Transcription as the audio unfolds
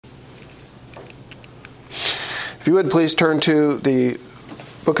If you would, please turn to the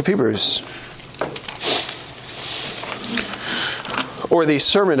book of Hebrews, or the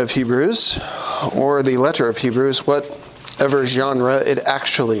sermon of Hebrews, or the letter of Hebrews, whatever genre it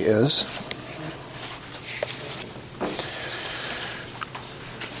actually is.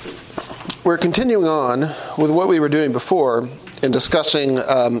 We're continuing on with what we were doing before in discussing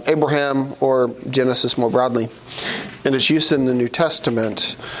Abraham, or Genesis more broadly, and its use in the New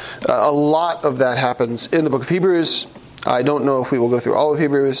Testament. A lot of that happens in the book of Hebrews. I don't know if we will go through all of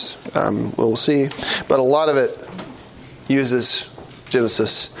Hebrews. We'll see. But a lot of it uses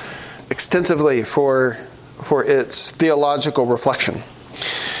Genesis extensively for its theological reflection.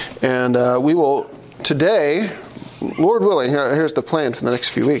 And we will today, Lord willing, here's the plan for the next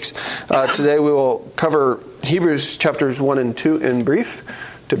few weeks. Today we will cover Hebrews chapters 1 and 2 in brief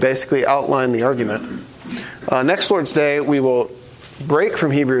to basically outline the argument. Next Lord's Day we will break from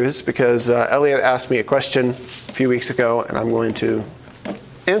Hebrews because Elliot asked me a question a few weeks ago, and I'm going to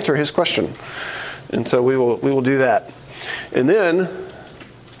answer his question. And so we will do that. And then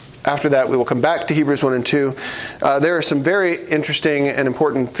after that, we will come back to Hebrews 1 and 2. There are some very interesting and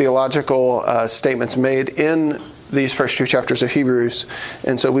important theological statements made in these first two chapters of Hebrews.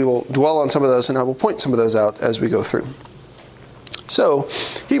 And so we will dwell on some of those, and I will point some of those out as we go through. So,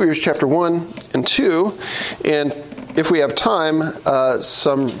 Hebrews chapter 1 and 2, and if we have time,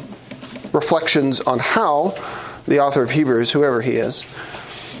 some reflections on how the author of Hebrews, whoever he is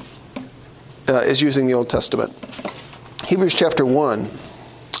using the Old Testament. Hebrews chapter 1.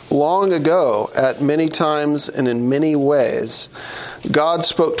 Long ago, at many times and in many ways, God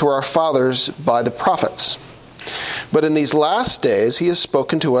spoke to our fathers by the prophets. But in these last days, he has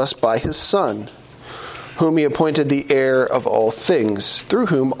spoken to us by his Son, whom he appointed the heir of all things, through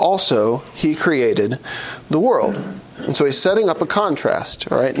whom also he created the world. And so he's setting up a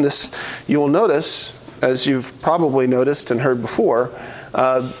contrast, all right? And this, you will notice, as you've probably noticed and heard before,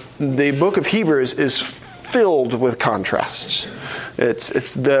 the book of Hebrews is filled with contrasts.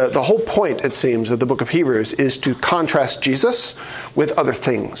 It's the whole point, it seems, of the book of Hebrews is to contrast Jesus with other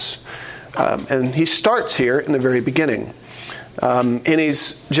things. And he starts here in the very beginning. And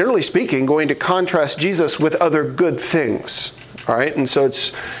he's, generally speaking, going to contrast Jesus with other good things. All right? And so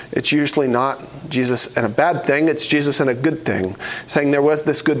it's usually not Jesus and a bad thing, it's Jesus and a good thing. Saying there was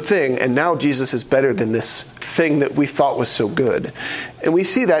this good thing, and now Jesus is better than this thing that we thought was so good. And we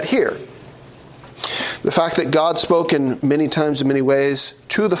see that here. The fact that God spoke in many times in many ways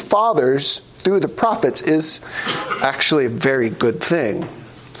to the fathers through the prophets is actually a very good thing.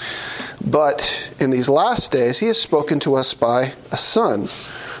 But in these last days, he has spoken to us by a Son,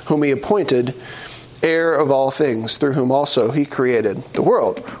 whom he appointed heir of all things, through whom also he created the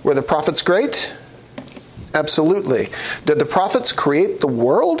world. Were the prophets great? Absolutely. Did the prophets create the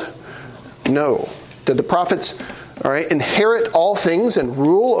world? No. Did the prophets, inherit all things and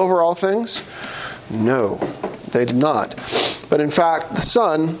rule over all things? No, they did not. But in fact, the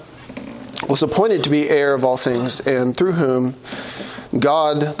Son was appointed to be heir of all things, and through whom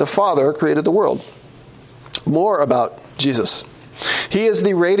God the Father created the world. More about Jesus. He is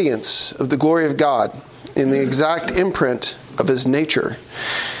the radiance of the glory of God in the exact imprint of his nature.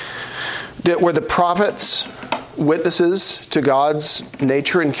 Were the prophets witnesses to God's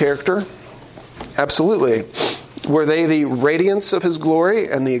nature and character? Absolutely. Were they the radiance of his glory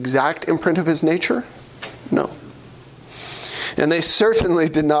and the exact imprint of his nature? No. And they certainly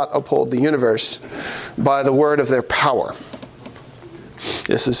did not uphold the universe by the word of their power.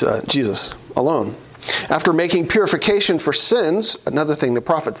 This is Jesus alone. After making purification for sins, another thing the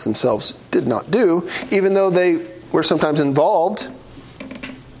prophets themselves did not do, even though they were sometimes involved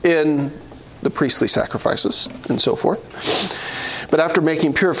in the priestly sacrifices and so forth. But after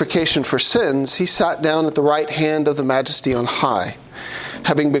making purification for sins, he sat down at the right hand of the Majesty on high,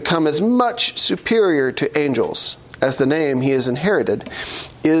 having become as much superior to angels as the name he has inherited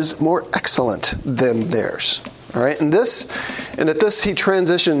is more excellent than theirs. All right, and at this he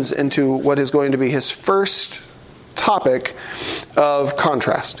transitions into what is going to be his first topic of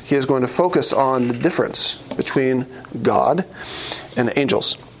contrast. He is going to focus on the difference between God and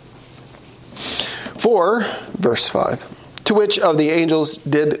angels. For, verse 5, to which of the angels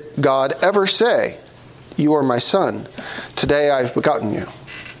did God ever say, "You are my son, today I have begotten you"?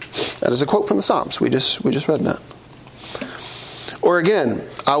 That is a quote from the Psalms. We just read that. Or again,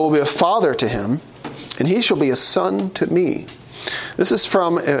 "I will be a father to him, and he shall be a son to me." This is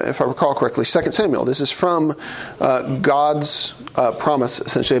from, if I recall correctly, 2 Samuel. This is from God's promise,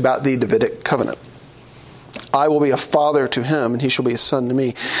 essentially, about the Davidic covenant. "I will be a father to him, and he shall be a son to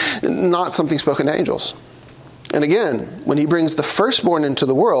me." Not something spoken to angels. And again, when he brings the firstborn into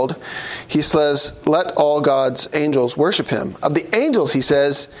the world, he says, let all God's angels worship him. Of the angels, he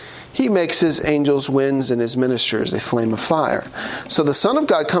says, he makes his angels winds and his ministers a flame of fire. So the Son of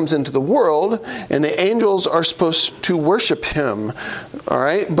God comes into the world, and the angels are supposed to worship him. All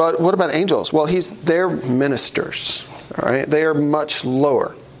right? But what about angels? Well, they're ministers. All right? They are much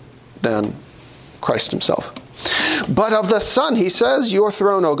lower than Christ himself. But of the Son, he says, your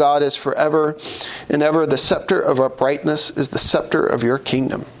throne, O God, is forever and ever. The scepter of uprightness is the scepter of your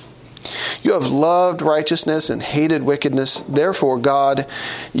kingdom. You have loved righteousness and hated wickedness. Therefore, God,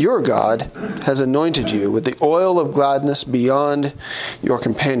 your God, has anointed you with the oil of gladness beyond your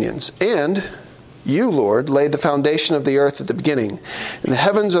companions. And you, Lord, laid the foundation of the earth at the beginning, and the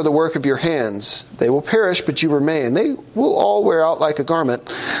heavens are the work of your hands. They will perish, but you remain. They will all wear out like a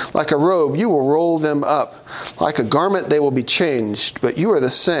garment. Like a robe, you will roll them up. Like a garment, they will be changed, but you are the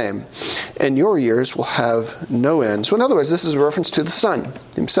same, and your years will have no end. So in other words, this is a reference to the Son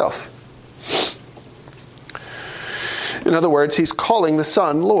himself. In other words, he's calling the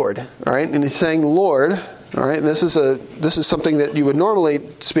Son Lord, all right? And he's saying Lord. All right, this is something that you would normally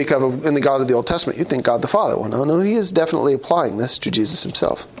speak of in the God of the Old Testament. You'd think God the Father. Well, no, he is definitely applying this to Jesus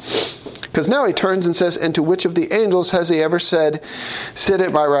himself. Because now he turns and says, and to which of the angels has he ever said, sit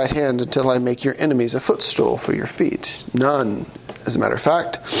at my right hand until I make your enemies a footstool for your feet? None, as a matter of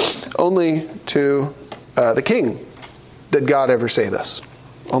fact. Only to the king did God ever say this.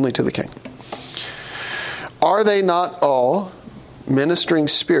 Only to the king. Are they not all ministering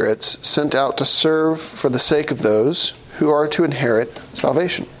spirits sent out to serve for the sake of those who are to inherit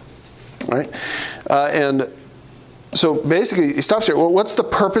salvation? Right? And so basically he stops here. Well, what's the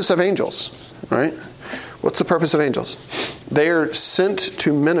purpose of angels? Right? What's the purpose of angels? They are sent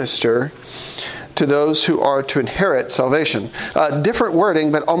to minister to those who are to inherit salvation. Different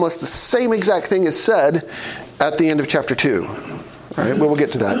wording, but almost the same exact thing is said at the end of chapter 2. Right? We'll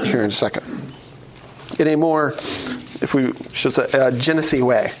get to that here in a second. In a more, if we should say, Genesis-y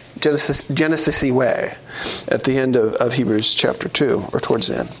way, at the end of Hebrews chapter 2, or towards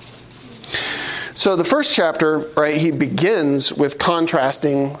the end. So the first chapter, right, he begins with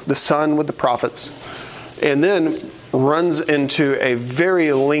contrasting the Son with the prophets, and then runs into a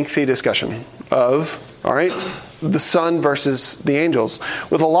very lengthy discussion of, all right, the Son versus the angels,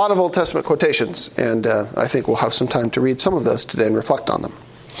 with a lot of Old Testament quotations, and I think we'll have some time to read some of those today and reflect on them.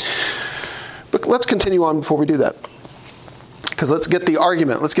 But let's continue on before we do that. Because let's get the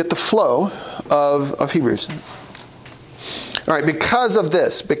argument, let's get the flow of Hebrews. All right, because of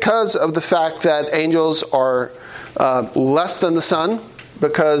this, because of the fact that angels are less than the Son,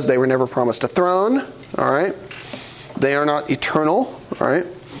 because they were never promised a throne, all right? They are not eternal, all right?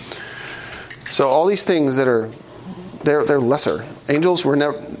 So all these things that are, they're lesser. Angels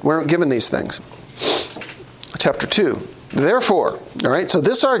weren't given these things. Chapter 2. Therefore, all right, so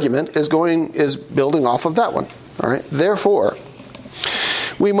this argument is building off of that one. All right, therefore,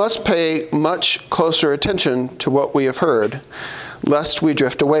 we must pay much closer attention to what we have heard, lest we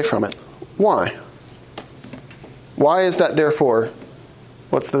drift away from it. Why? Why is that therefore?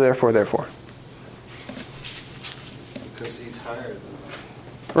 What's the therefore? Because he's higher than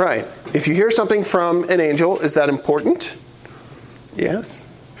us. Right. If you hear something from an angel, is that important? Yes.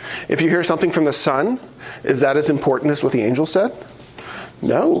 If you hear something from the Son, is that as important as what the angel said?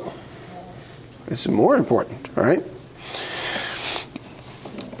 No. It's more important, all right?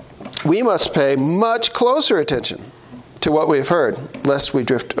 We must pay much closer attention to what we have heard, lest we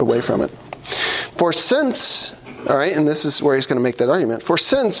drift away from it. For since, all right, and this is where he's going to make that argument, for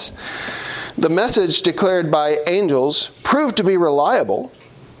since the message declared by angels proved to be reliable,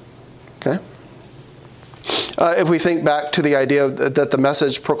 okay? If we think back to the idea that the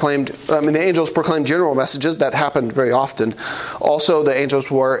message proclaimed, the angels proclaimed general messages, that happened very often. Also, the angels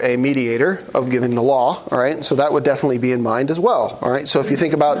were a mediator of giving the law, all right? So that would definitely be in mind as well, all right? So if you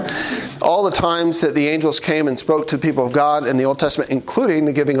think about all the times that the angels came and spoke to the people of God in the Old Testament, including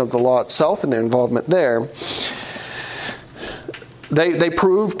the giving of the law itself and their involvement there, they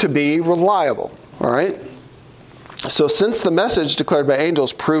proved to be reliable, all right? So since the message declared by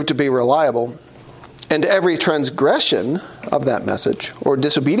angels proved to be reliable, and every transgression of that message, or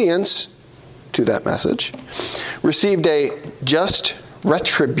disobedience to that message, received a just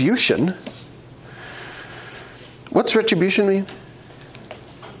retribution. What's retribution mean?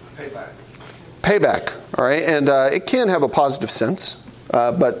 Payback, all right? And it can have a positive sense,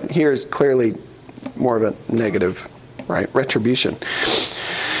 but here is clearly more of a negative, right? Retribution.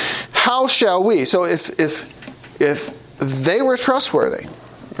 How shall we? So if they were trustworthy,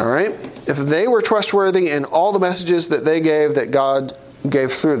 all right? If they were trustworthy in all the messages that they gave, that God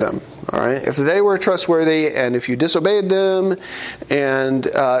gave through them, All right, if they were trustworthy, and if you disobeyed them, and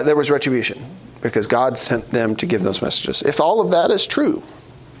there was retribution, because God sent them to give those messages. If all of that is true,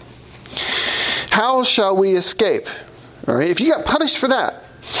 how shall we escape? All right, if you got punished for that,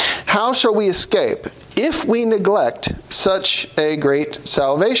 how shall we escape if we neglect such a great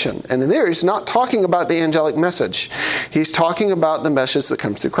salvation? And in there, he's not talking about the angelic message. He's talking about the message that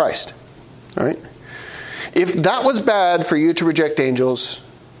comes through Christ. All right? If that was bad for you to reject angels,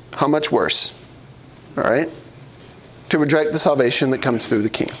 how much worse? All right? To reject the salvation that comes through the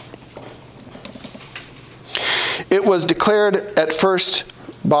King. It was declared at first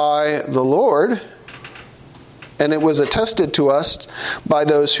by the Lord, and it was attested to us by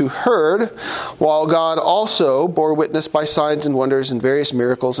those who heard, while God also bore witness by signs and wonders and various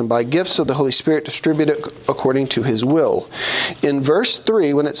miracles and by gifts of the Holy Spirit distributed according to his will. In verse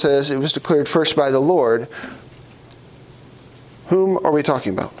 3, when it says it was declared first by the Lord, whom are we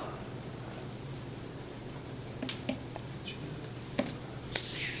talking about?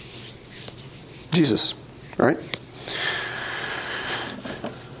 Jesus, right?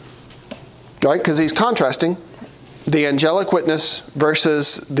 Right? Because he's contrasting the angelic witness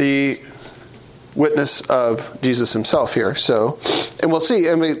versus the witness of Jesus himself here. So, and we'll see.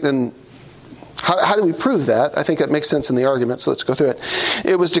 And how do we prove that? I think that makes sense in the argument, so let's go through it.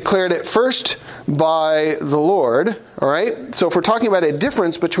 It was declared at first by the Lord, all right? So if we're talking about a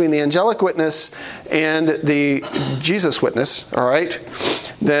difference between the angelic witness and the Jesus witness, all right,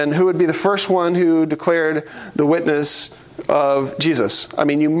 then who would be the first one who declared the witness of Jesus? I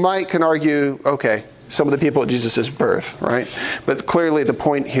mean, you can argue, okay, some of the people at Jesus' birth, right? But clearly the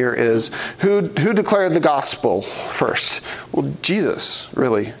point here is, who declared the gospel first? Well, Jesus,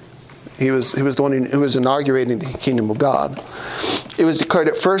 really. He was the one who was inaugurating the kingdom of God. It was declared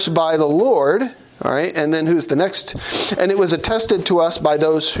at first by the Lord, all right? And then who's the next? And it was attested to us by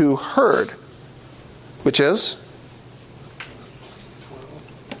those who heard, which is?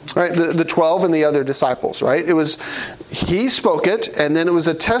 Right, the 12 and the other disciples, right? He spoke it, and then it was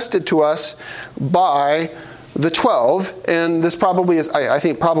attested to us by the 12, and this probably is, I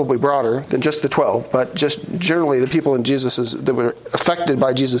think, probably broader than just the 12, but just generally the people in that were affected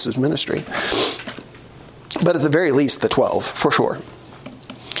by Jesus' ministry. But at the very least, the 12, for sure.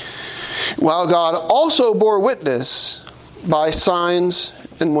 While God also bore witness by signs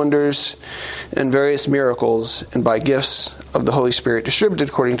and wonders and various miracles and by gifts of the Holy Spirit distributed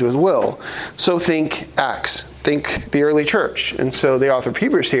according to his will. So think Acts. Think the early church. And so the author of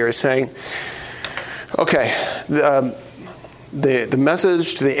Hebrews here is saying, okay, the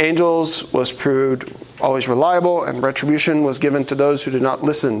message to the angels was proved always reliable, and retribution was given to those who did not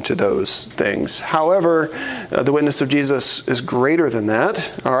listen to those things. However, the witness of Jesus is greater than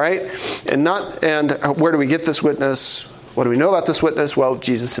that, all right? And where do we get this witness? What do we know about this witness? Well,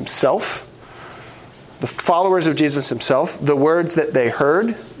 Jesus himself, the followers of Jesus himself, the words that they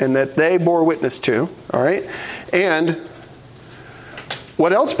heard and that they bore witness to, all right? And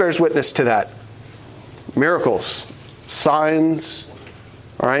what else bears witness to that? Miracles, signs,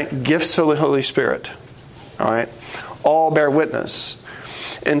 all right? Gifts of the Holy Spirit, all right? All bear witness.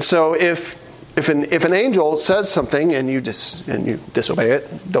 And so if an angel says something and you disobey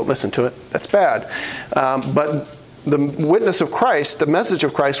it, don't listen to it, that's bad. But the witness of Christ, the message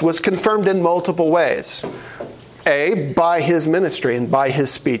of Christ, was confirmed in multiple ways. A, by his ministry and by his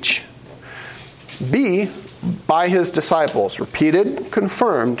speech. B, by his disciples, repeated,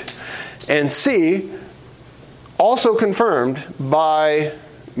 confirmed. And C, also confirmed by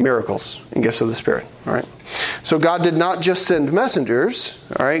miracles and gifts of the Spirit. All right. So God did not just send messengers.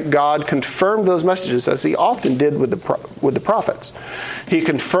 All right. God confirmed those messages, as he often did with the prophets. He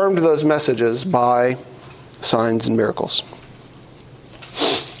confirmed those messages by signs and miracles,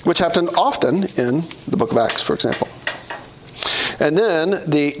 which happened often in the book of Acts, for example. And then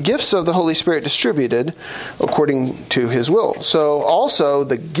the gifts of the Holy Spirit distributed according to his will. So also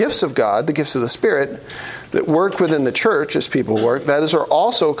the gifts of God, the gifts of the Spirit that work within the church as people work, that are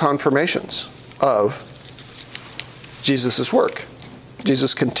also confirmations of Jesus' work.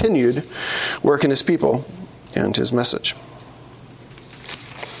 Jesus continued working his people and his message.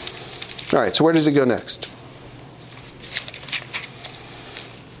 All right, so where does he go next?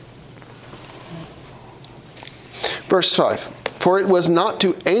 Verse 5. For it was not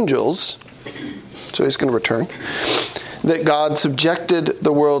to angels, so he's going to return, that God subjected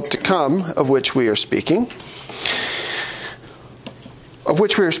the world to come, of which we are speaking. Of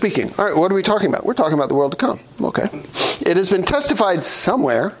which we are speaking. All right, what are we talking about? We're talking about the world to come. Okay. It has been testified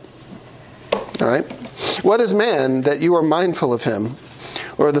somewhere. All right. What is man that you are mindful of him,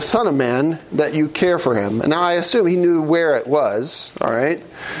 or the Son of Man, that you care for him. And now I assume he knew where it was, all right?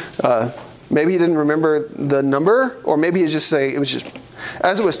 Maybe he didn't remember the number, or maybe he just say, it was just,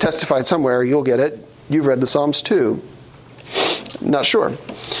 as it was testified somewhere, you'll get it. You've read the Psalms too. Not sure.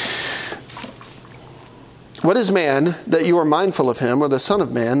 What is man that you are mindful of him, or the Son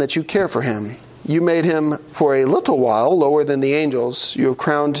of Man that you care for him? You made him for a little while lower than the angels. You have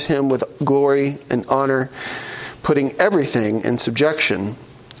crowned him with glory and honor, putting everything in subjection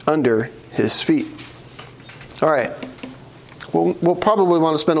under his feet. All right. We'll probably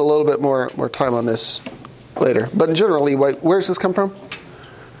want to spend a little bit more time on this later. But generally, where does this come from? All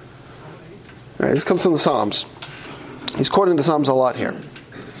right, this comes from the Psalms. He's quoting the Psalms a lot here.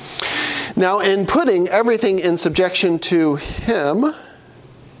 Now, in putting everything in subjection to him,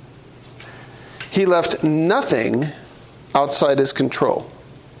 he left nothing outside his control.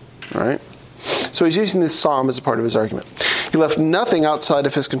 All right? So he's using this psalm as a part of his argument. He left nothing outside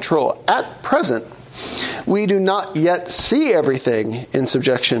of his control. At present, we do not yet see everything in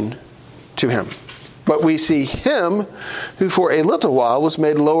subjection to him. But we see him who for a little while was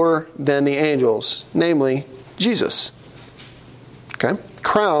made lower than the angels, namely Jesus. Okay?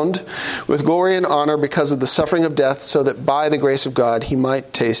 Crowned with glory and honor because of the suffering of death, so that by the grace of God he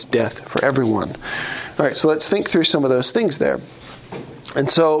might taste death for everyone. All right, so let's think through some of those things there. And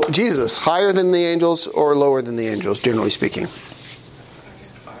so, Jesus, higher than the angels or lower than the angels, generally speaking?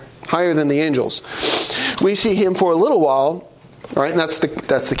 Higher than the angels. We see him for a little while, all right, and that's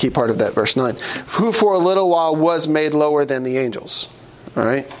the key part of that, verse 9. Who for a little while was made lower than the angels. All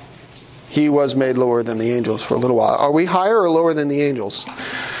right? He was made lower than the angels for a little while. Are we higher or lower than the angels?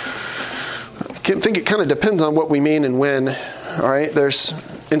 I think it kind of depends on what we mean and when. All right?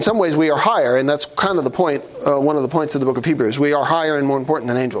 In some ways we are higher, and that's kind of the point, one of the points of the book of Hebrews. We are higher and more important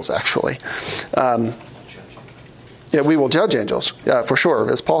than angels, actually. We will judge angels, for sure,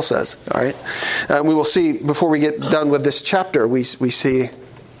 as Paul says. All right? We will see, before we get done with this chapter, we see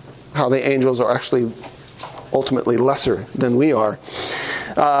how the angels are actually ultimately lesser than we are.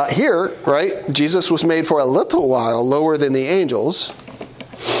 Here, right, Jesus was made for a little while lower than the angels,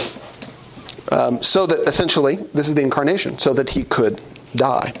 so that essentially, this is the incarnation, so that he could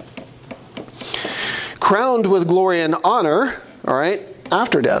die. Crowned with glory and honor, all right,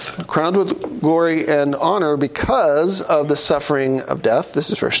 after death. Crowned with glory and honor because of the suffering of death.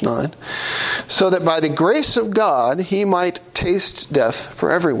 This is verse 9. So that by the grace of God, he might taste death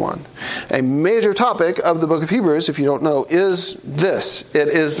for everyone. A major topic of the book of Hebrews, if you don't know, is this. It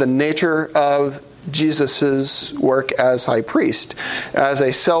is the nature of Jesus' work as high priest, as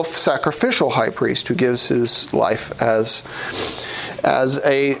a self-sacrificial high priest who gives his life as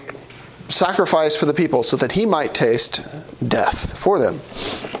a sacrifice for the people so that he might taste death for them.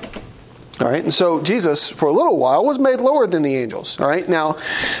 All right, and so Jesus, for a little while, was made lower than the angels. All right, now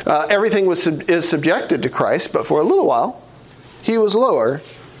everything is subjected to Christ, but for a little while, he was lower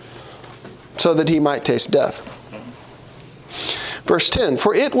so that he might taste death. Verse 10,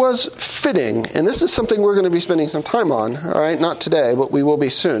 for it was fitting, and this is something we're going to be spending some time on, all right, not today, but we will be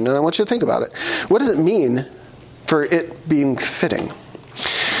soon, and I want you to think about it. What does it mean for it being fitting?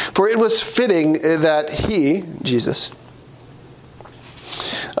 For it was fitting that he, Jesus,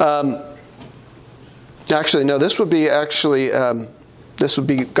 this would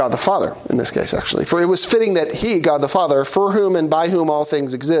be God the Father in this case, actually. For it was fitting that he, God the Father, for whom and by whom all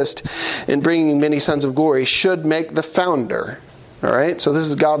things exist, in bringing many sons of glory, should make the founder. All right, so this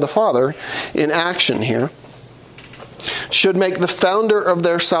is God the Father in action here. Should make the founder of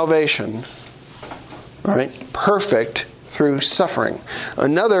their salvation, all right, perfect through suffering.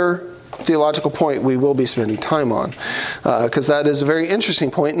 Another theological point we will be spending time on, because that is a very interesting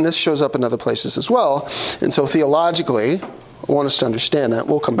point, and this shows up in other places as well. And so theologically, I want us to understand that.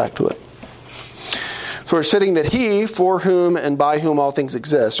 We'll come back to it. For it's fitting that he, for whom and by whom all things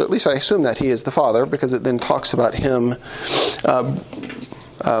exist, or at least I assume that he is the Father, because it then talks about him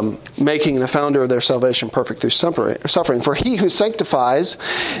making the founder of their salvation perfect through suffering. For he who sanctifies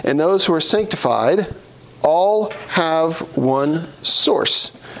and those who are sanctified all have one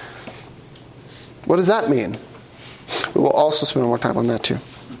source. What does that mean? We will also spend more time on that too.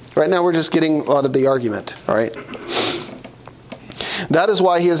 Right now we're just getting a lot of the argument, all right? That is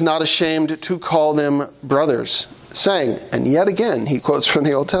why he is not ashamed to call them brothers, saying, and yet again, he quotes from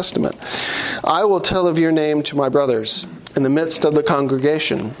the Old Testament, I will tell of your name to my brothers. In the midst of the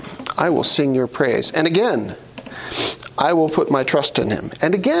congregation, I will sing your praise. And again, I will put my trust in him.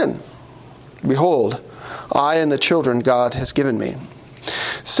 And again, behold, I and the children God has given me.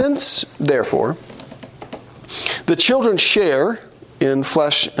 Since, therefore, the children share in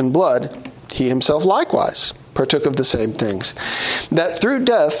flesh and blood, he himself likewise partook of the same things, that through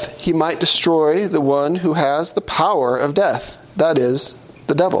death he might destroy the one who has the power of death, that is,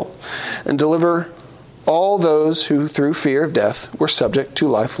 the devil, and deliver all those who through fear of death were subject to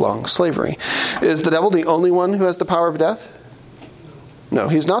lifelong slavery. Is the devil the only one who has the power of death? No,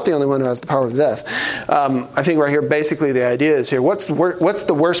 he's not the only one who has the power of death. I think right here, basically the idea is here, what's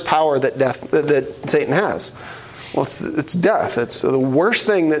the worst power that Satan has? Well, it's death. It's the worst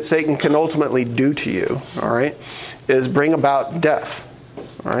thing that Satan can ultimately do to you, all right, is bring about death,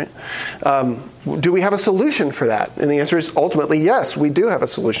 all right? Do we have a solution for that? And the answer is ultimately yes, we do have a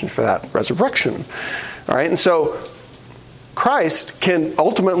solution for that, resurrection, all right? And so Christ can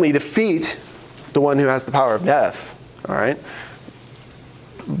ultimately defeat the one who has the power of death, all right,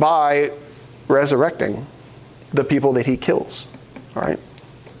 by resurrecting the people that he kills, all right?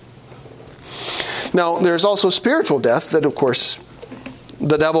 Now, there's also spiritual death that, of course,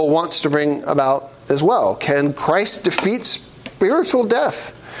 the devil wants to bring about as well. Can Christ defeat spiritual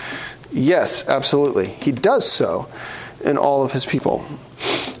death? Yes, absolutely. He does so in all of his people.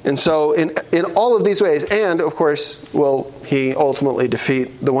 And so in all of these ways, and, of course, will he ultimately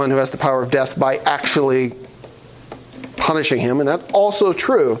defeat the one who has the power of death by actually punishing him, and that's also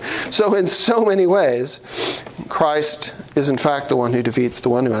true. So in so many ways, Christ is in fact the one who defeats the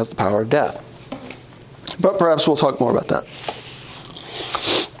one who has the power of death. But perhaps we'll talk more about that.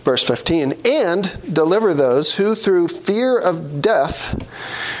 Verse 15, and deliver those who through fear of death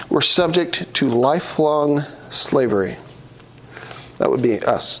were subject to lifelong slavery. That would be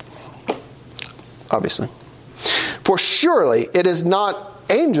us, obviously. For surely it is not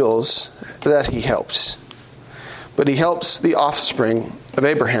angels that he helps, but he helps the offspring of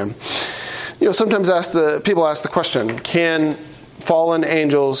Abraham. Sometimes people ask the question, can fallen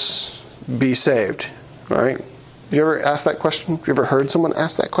angels be saved? All right. Have you ever asked that question? Have you ever heard someone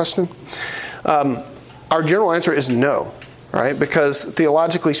ask that question? Our general answer is no, right? Because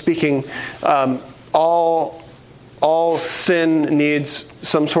theologically speaking, all sin needs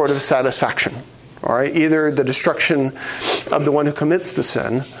some sort of satisfaction. All right, either the destruction of the one who commits the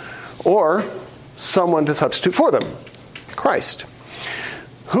sin, or someone to substitute for them, Christ.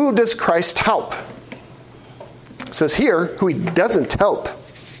 Who does Christ help? It says here, who he doesn't help.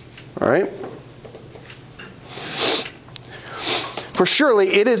 All right. For surely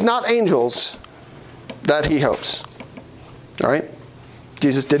it is not angels that he helps. All right?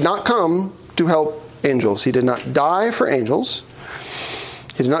 Jesus did not come to help angels. He did not die for angels.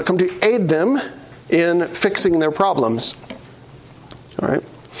 He did not come to aid them in fixing their problems. All right?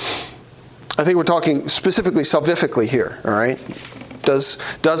 I think we're talking specifically salvifically here. All right? Does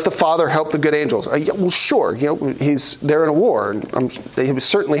the Father help the good angels? Yeah, well, sure. They're in a war, and he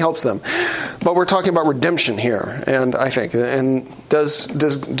certainly helps them. But we're talking about redemption here, and I think. And does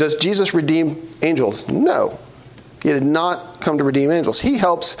Jesus redeem angels? No, he did not come to redeem angels. He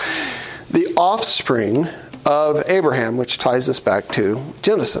helps the offspring of Abraham, which ties us back to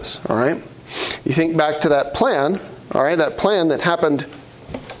Genesis. All right, you think back to that plan. All right, that plan that happened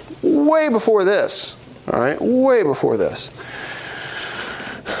way before this. All right, way before this.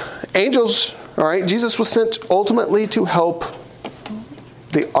 Angels, all right, Jesus was sent ultimately to help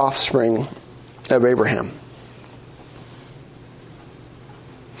the offspring of Abraham.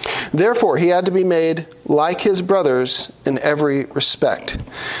 Therefore, he had to be made like his brothers in every respect,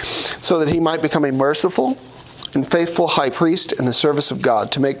 so that he might become a merciful and faithful high priest in the service of God,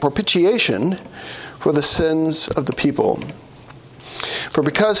 to make propitiation for the sins of the people. For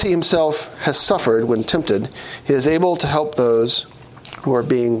because he himself has suffered when tempted, he is able to help those who are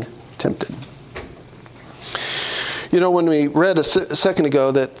being tempted. When we read a second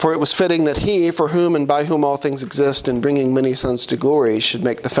ago that for it was fitting that he, for whom and by whom all things exist, in bringing many sons to glory, should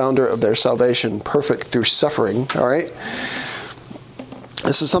make the founder of their salvation perfect through suffering. All right?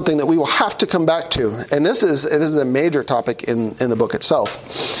 This is something that we will have to come back to. And this is a major topic in the book itself.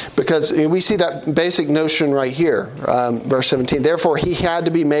 Because we see that basic notion right here, verse 17. Therefore, he had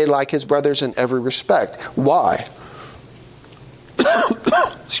to be made like his brothers in every respect. Why?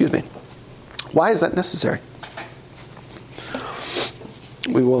 Excuse me. Why is that necessary?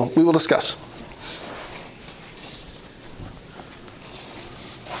 We will discuss.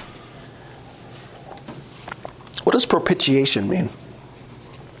 What does propitiation mean?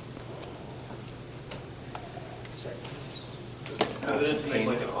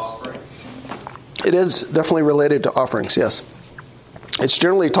 It is definitely related to offerings, yes. It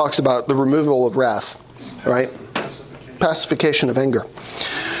generally talks about the removal of wrath, right? Pacification of anger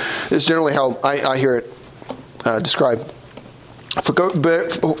is generally how I hear it described. So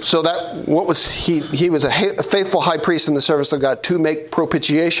that what was he was a faithful high priest in the service of God to make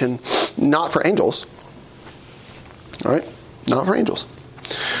propitiation, not for angels, All right? Not for angels.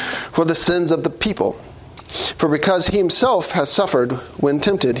 For the sins of the people. For because he himself has suffered when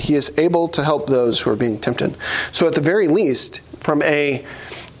tempted, he is able to help those who are being tempted. So at the very least, from a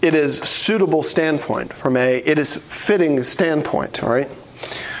it is suitable standpoint, from a it is fitting standpoint, all right?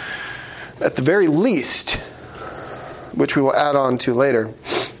 At the very least, which we will add on to later,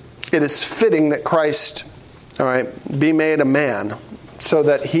 it is fitting that Christ, all right, be made a man so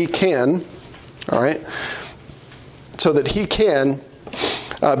that he can, all right, so that he can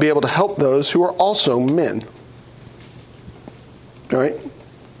be able to help those who are also men. All right?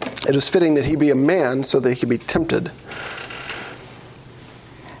 It is fitting that he be a man so that he could be tempted.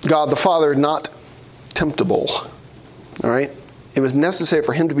 God the Father, not temptable. All right? It was necessary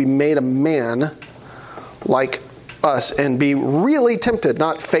for him to be made a man like us and be really tempted,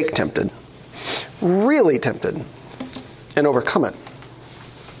 not fake tempted. Really tempted and overcome it.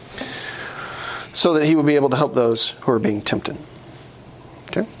 So that he would be able to help those who are being tempted.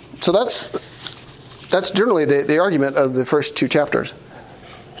 Okay? So that's generally the argument of the first two chapters.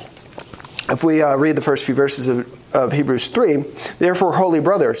 If we read the first few verses of Hebrews 3, therefore, holy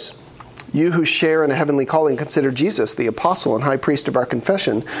brothers, you who share in a heavenly calling, consider Jesus, the apostle and high priest of our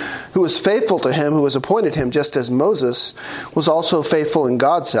confession, who was faithful to him who has appointed him, just as Moses was also faithful in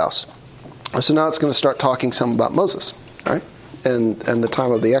God's house. So now it's going to start talking some about Moses, all right, and the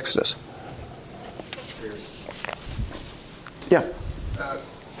time of the Exodus. Yeah.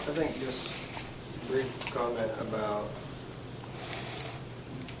 I think just a brief comment about,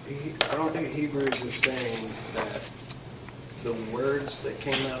 I don't think Hebrews is saying that the words that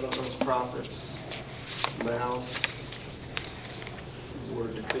came out of those prophets' mouths were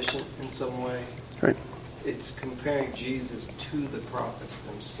deficient in some way. Right. It's comparing Jesus to the prophets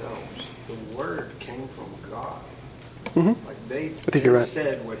themselves. The word came from God. Mm-hmm. Like they right.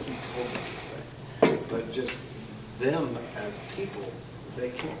 said what he told them to say. But just them as people, they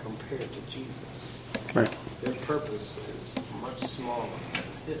can't compare to Jesus. Right. Their purpose is much smaller than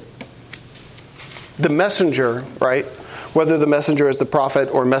his. The messenger, right? Whether the messenger is the prophet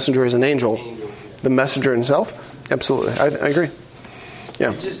or messenger is an angel, the messenger himself, absolutely. I agree.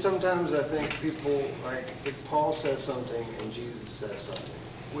 Yeah. Just sometimes I think people, like, if Paul says something and Jesus says something,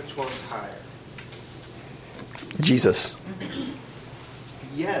 which one's higher? Jesus.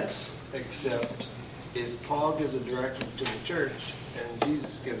 Yes, except if Paul gives a directive to the church and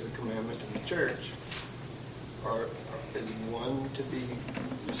Jesus gives a commandment to the church, is one to be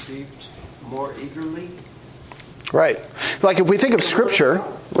received more eagerly? Right. Like if we think of Scripture,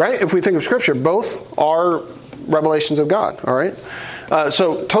 right? If we think of Scripture, both are revelations of God, all right?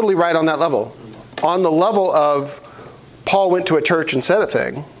 So totally right on that level. On the level of Paul went to a church and said a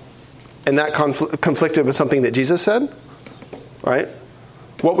thing, and that conflicted with something that Jesus said, right?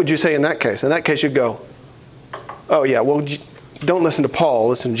 What would you say in that case? In that case, you'd go, oh yeah, well, don't listen to Paul,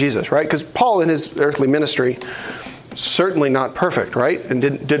 listen to Jesus, right? Because Paul in his earthly ministry, certainly not perfect, right? And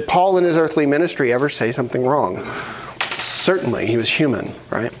did Paul in his earthly ministry ever say something wrong? Certainly, he was human,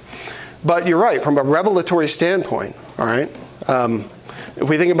 right? But you're right, from a revelatory standpoint, all right? If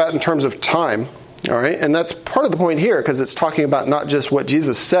we think about it in terms of time, all right? And that's part of the point here, because it's talking about not just what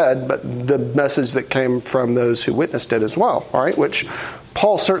Jesus said, but the message that came from those who witnessed it as well, all right? Which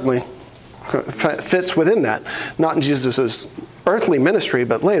Paul certainly fits within that. Not in Jesus' earthly ministry,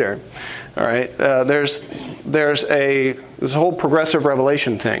 but later, all right? There's this whole progressive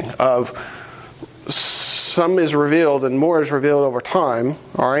revelation thing of some is revealed and more is revealed over time,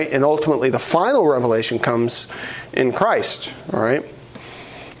 all right? And ultimately the final revelation comes in Christ, all right?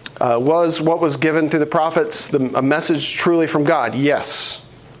 Was what was given through the prophets a message truly from God? Yes.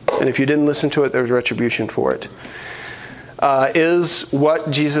 And if you didn't listen to it, there's retribution for it. Is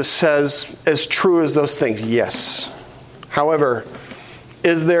what Jesus says as true as those things? Yes. However,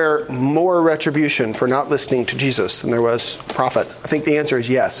 is there more retribution for not listening to Jesus than there was prophet? I think the answer is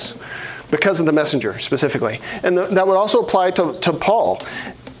yes. Because of the messenger, specifically. And that would also apply to Paul.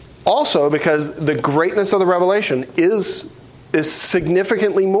 Also, because the greatness of the revelation is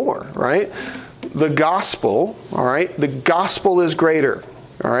significantly more, right? The gospel, all right? The gospel is greater,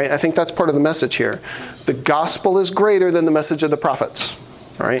 all right? I think that's part of the message here. The gospel is greater than the message of the prophets,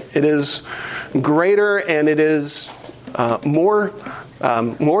 all right? It is greater and it is more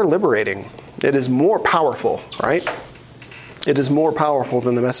liberating. It is more powerful, right? It is more powerful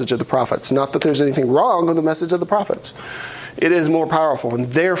than the message of the prophets. Not that there's anything wrong with the message of the prophets. It is more powerful,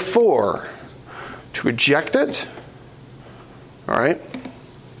 and therefore, to reject it, all right?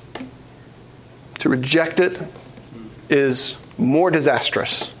 To reject it is more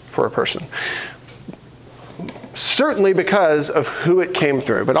disastrous for a person. Certainly because of who it came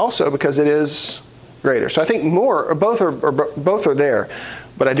through, but also because it is greater? So I think more, or both are there,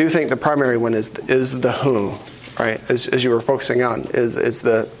 but I do think the primary one is the whom, right? As you were focusing on, is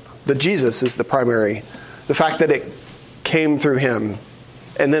the Jesus is the primary. The fact that it came through him,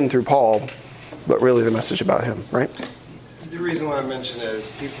 and then through Paul, but really the message about him, right? The reason why I mention it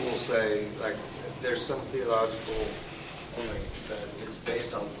is people will say, like, there's some theological point that is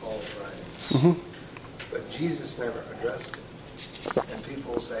based on Paul's writings, but Jesus never addressed it. And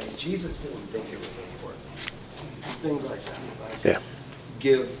people will say, Jesus didn't think it was important. Things like that. Like,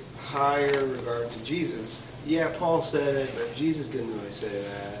 give higher regard to Jesus. Yeah, Paul said it, but Jesus didn't really say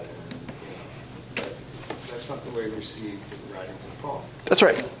that. But that's not the way we receive the writings of Paul. That's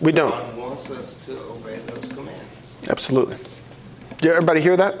right. We don't. God wants us to obey those commands. Absolutely. Did everybody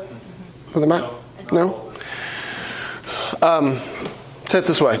hear that? For the Matt? No? Say it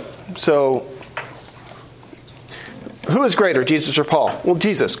this way. So, who is greater, Jesus or Paul? Well,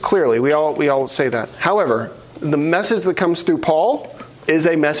 Jesus, clearly. We all say that. However, the message that comes through Paul is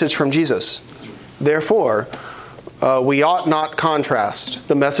a message from Jesus. Therefore, we ought not contrast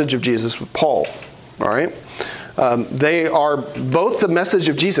the message of Jesus with Paul. All right? They are both the message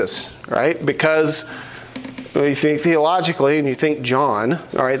of Jesus, right? Because when you think theologically and you think John,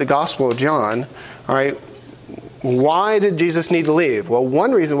 all right, the Gospel of John, all right, why did Jesus need to leave? Well,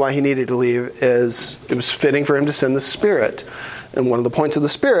 one reason why he needed to leave is it was fitting for him to send the Spirit. And one of the points of the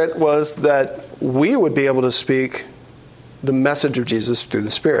Spirit was that we would be able to speak the message of Jesus through the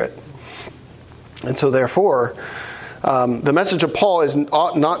Spirit. And so therefore, the message of Paul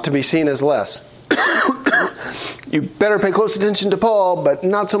ought not to be seen as less. You better pay close attention to Paul, but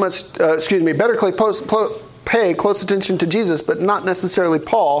not so much, better pay close attention to Jesus, but not necessarily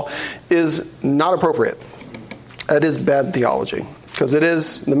Paul, is not appropriate. That is bad theology, because it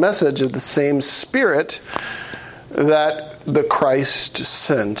is the message of the same Spirit that the Christ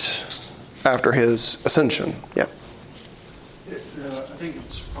sent after his ascension. Yeah. I think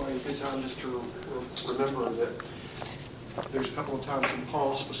it's probably a good time just to remember that there's a couple of times when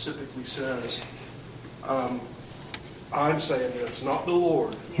Paul specifically says, I'm saying this, not the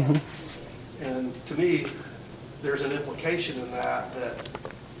Lord. Mm-hmm. And to me, there's an implication in that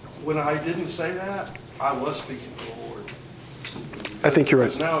when I didn't say that, I was speaking to the Lord. I think you're right.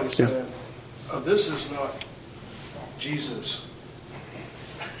 Because now he's saying, this is not Jesus.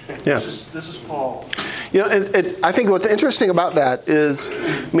 Yeah. This is Paul. You know, I think what's interesting about that is,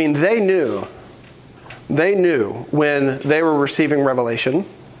 I mean, they knew when they were receiving revelation,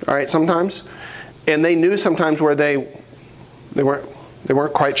 all right, sometimes, and they knew sometimes where they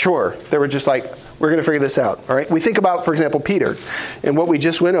weren't quite sure. They were just like, we're going to figure this out, all right? We think about, for example, Peter, and what we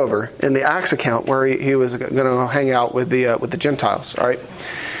just went over in the Acts account, where he was going to hang out with the Gentiles, all right?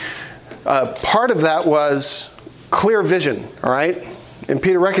 Part of that was clear vision, all right? And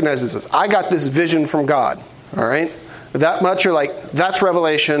Peter recognizes this. I got this vision from God, all right? That much, you're like, that's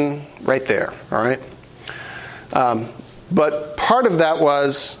revelation right there, all right? But part of that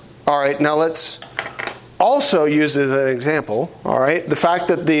was, all right, now let's also use as an example, all right, the fact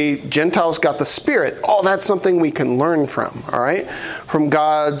that the Gentiles got the Spirit. Oh, that's something we can learn from, all right, from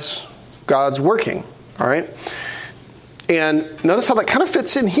God's working, all right. And notice how that kind of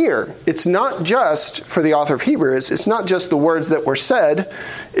fits in here. It's not just, for the author of Hebrews, it's not just the words that were said,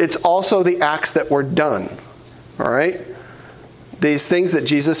 it's also the acts that were done, all right. These things that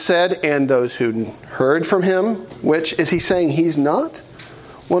Jesus said, and those who heard from him, which, is he saying he's not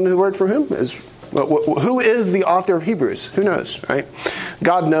one who heard from him? Who is the author of Hebrews? Who knows, right?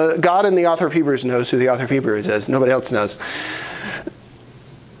 God and the author of Hebrews knows who the author of Hebrews is. Nobody else knows.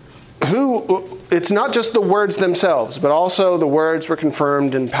 It's not just the words themselves, but also the words were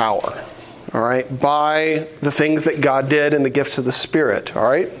confirmed in power, all right, by the things that God did and the gifts of the Spirit, all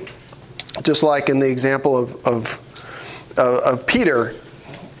right? Just like in the example of Peter,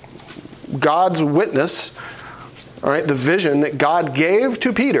 God's witness, all right, the vision that God gave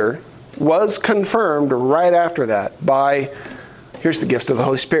to Peter was confirmed right after that by, here's the gift of the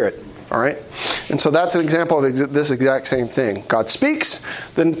Holy Spirit, all right? And so that's an example of this exact same thing. God speaks,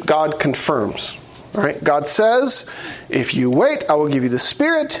 then God confirms, all right? God says, if you wait, I will give you the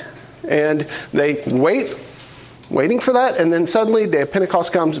Spirit, and they waiting for that, and then suddenly, day of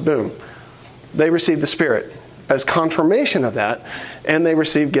Pentecost comes, boom, they receive the Spirit as confirmation of that, and they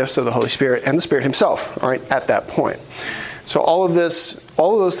receive gifts of the Holy Spirit and the Spirit himself, all right, at that point. So all of those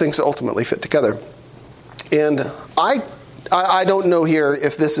things ultimately fit together. And I don't know here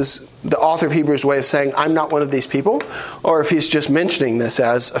if this is the author of Hebrews' way of saying, I'm not one of these people, or if he's just mentioning this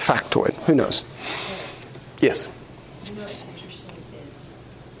as a factoid. Who knows? Yes? You know what's interesting is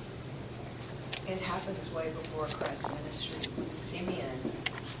it happens way before Christ's ministry with Simeon,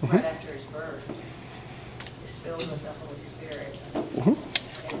 right after his birth. with the Holy Spirit. Mhm.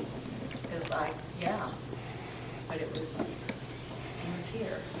 It's like, yeah, but it was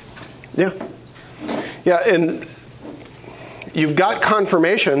here. Yeah. Yeah, and you've got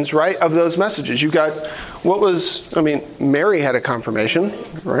confirmations, right, of those messages. You've got, Mary had a confirmation,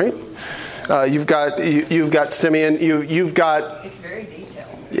 right? You've got Simeon. You've got. It's very detailed.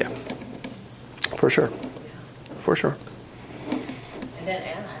 Yeah, for sure, for sure. And then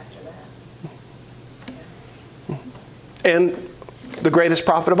Anna after that. Yeah. And the greatest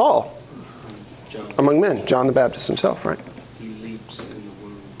prophet of all among men, John the Baptist himself, right? He leaps in the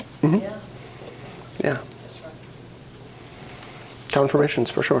womb. Mm-hmm. Yeah. Yeah, That's right. confirmations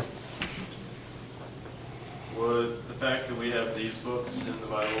for sure. Would the fact that we have these books in the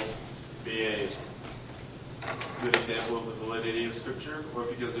Bible be a good example of the validity of Scripture? Or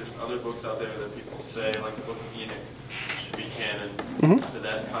because there's other books out there that people say, like the Book of Enoch, should be canon, that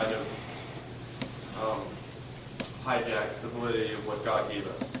that kind of hijacks the validity of what God gave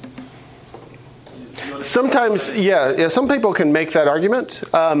us? Sometimes, yeah, some people can make that argument.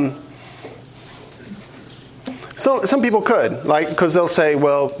 So some people could, because they'll say,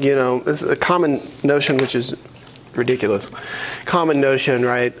 well, this is a common notion, which is ridiculous. Common notion,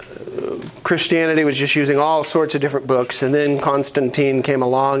 right? Christianity was just using all sorts of different books, and then Constantine came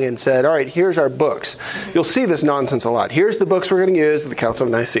along and said, all right, here's our books. You'll see this nonsense a lot. Here's the books we're going to use at the Council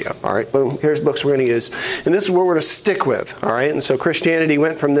of Nicaea. All right, boom, here's books we're going to use. And this is what we're going to stick with. All right, and so Christianity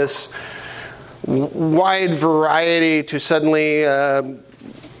went from this wide variety to suddenly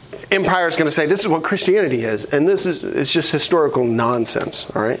empire is going to say this is what Christianity is, and it's just historical nonsense.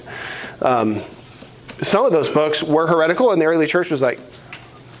 All right, some of those books were heretical, and the early church was like,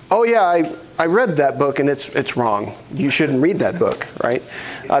 oh yeah, I read that book and it's wrong. You shouldn't read that book, right?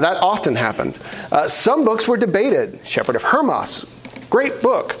 That often happened. Some books were debated. Shepherd of Hermas, great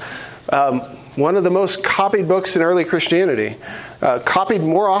book. One of the most copied books in early Christianity, copied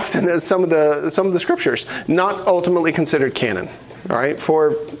more often than some of the scriptures. Not ultimately considered canon, all right?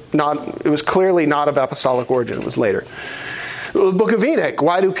 It was clearly not of apostolic origin. It was later. The Book of Enoch.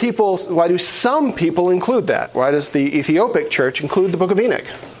 Why do some people include that? Why does the Ethiopic church include the Book of Enoch?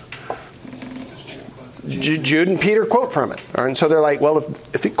 Jude and Peter quote from it. All right? And so they're like, well,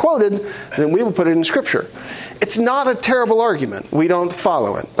 if he quoted, then we will put it in Scripture. It's not a terrible argument. We don't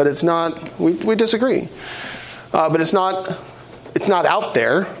follow it, but it's not. We disagree. But it's not out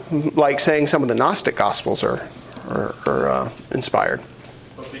there like saying some of the Gnostic Gospels are inspired.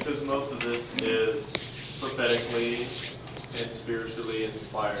 But because most of this is prophetically and spiritually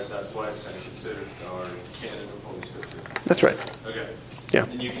inspired, that's why it's kind of considered our canon of Holy Scripture. That's right. Okay. Yeah.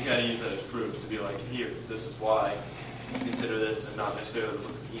 And you can kind of use that as proof to be like, here, this is why you consider this and not necessarily the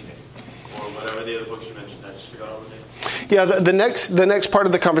Book of Enoch or whatever the other books you mentioned. I just forgot all the names. Yeah, the next part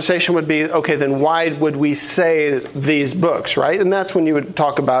of the conversation would be, okay, then why would we say these books, right? And that's when you would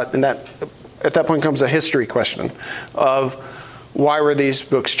talk about, and that at that point comes a history question of why were these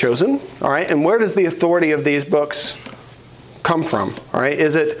books chosen, all right? And where does the authority of these books come from, all right?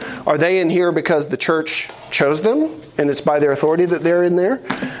 Are they in here because the church chose them and it's by their authority that they're in there?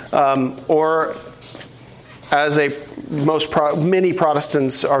 Or as many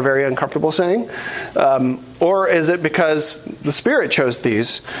Protestants are very uncomfortable saying, or is it because the Spirit chose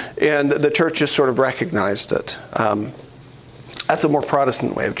these and the church just sort of recognized it? That's a more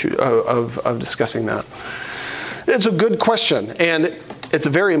Protestant way of discussing that. It's a good question, and it's a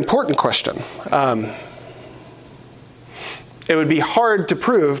very important question. It would be hard to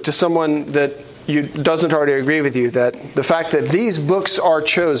prove to someone that doesn't already agree with you that the fact that these books are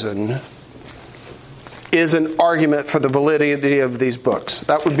chosen is an argument for the validity of these books.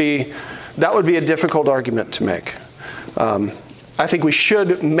 That would be a difficult argument to make. I think we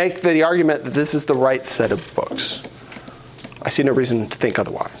should make the argument that this is the right set of books. I see no reason to think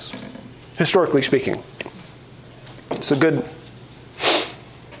otherwise, historically speaking. It's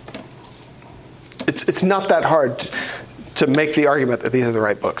not that hard to make the argument that these are the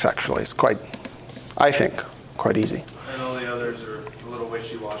right books, actually. It's I think, quite easy. And all the others are a little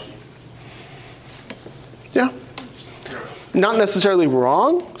wishy-washy. Yeah. Not necessarily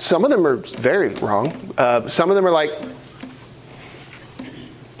wrong. Some of them are very wrong. Some of them are like,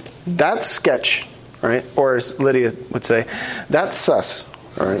 that's sketch, right? Or as Lydia would say, that's sus,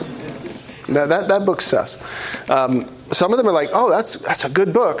 all right? That book's sus. Some of them are like, oh, that's a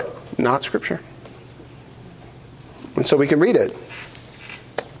good book, not Scripture. And so we can read it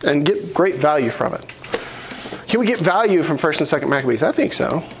and get great value from it. Can we get value from 1st and 2nd Maccabees? I think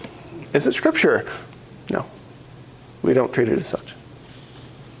so. Is it Scripture? No. We don't treat it as such.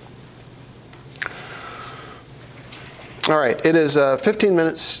 All right, it is 15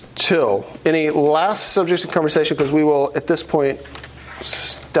 minutes till. Any last subjects of conversation? Because we will, at this point,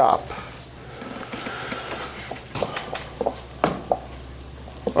 stop.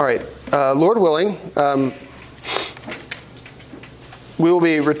 All right, Lord willing, we will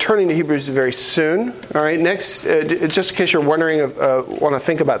be returning to Hebrews very soon. All right, next, just in case you're wondering, want to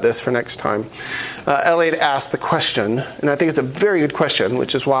think about this for next time, Elliot asked the question, and I think it's a very good question,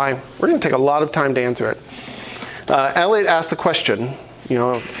 which is why we're going to take a lot of time to answer it. Elliot asked the question,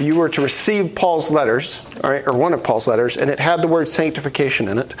 if you were to receive Paul's letters, all right, or one of Paul's letters, and it had the word sanctification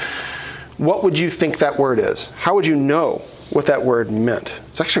in it, what would you think that word is? How would you know what that word meant?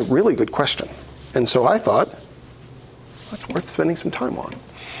 It's actually a really good question. And so I thought, that's worth spending some time on.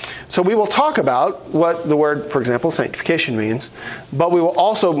 So we will talk about what the word, for example, sanctification means, but we will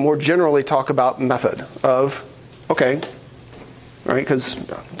also more generally talk about method of, okay, all right, because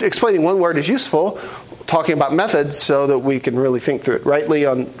explaining one word is useful, talking about methods so that we can really think through it rightly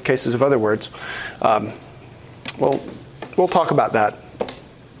on cases of other words. We'll talk about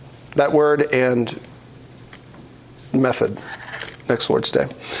that word and method next Lord's Day.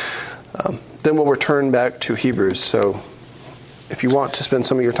 Then we'll return back to Hebrews. So if you want to spend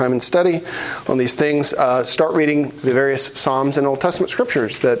some of your time in study on these things, start reading the various Psalms and Old Testament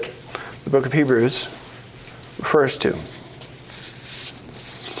scriptures that the book of Hebrews refers to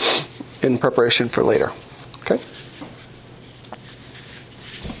in preparation for later. Okay?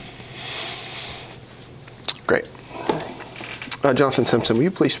 Great. Jonathan Simpson, will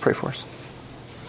you please pray for us?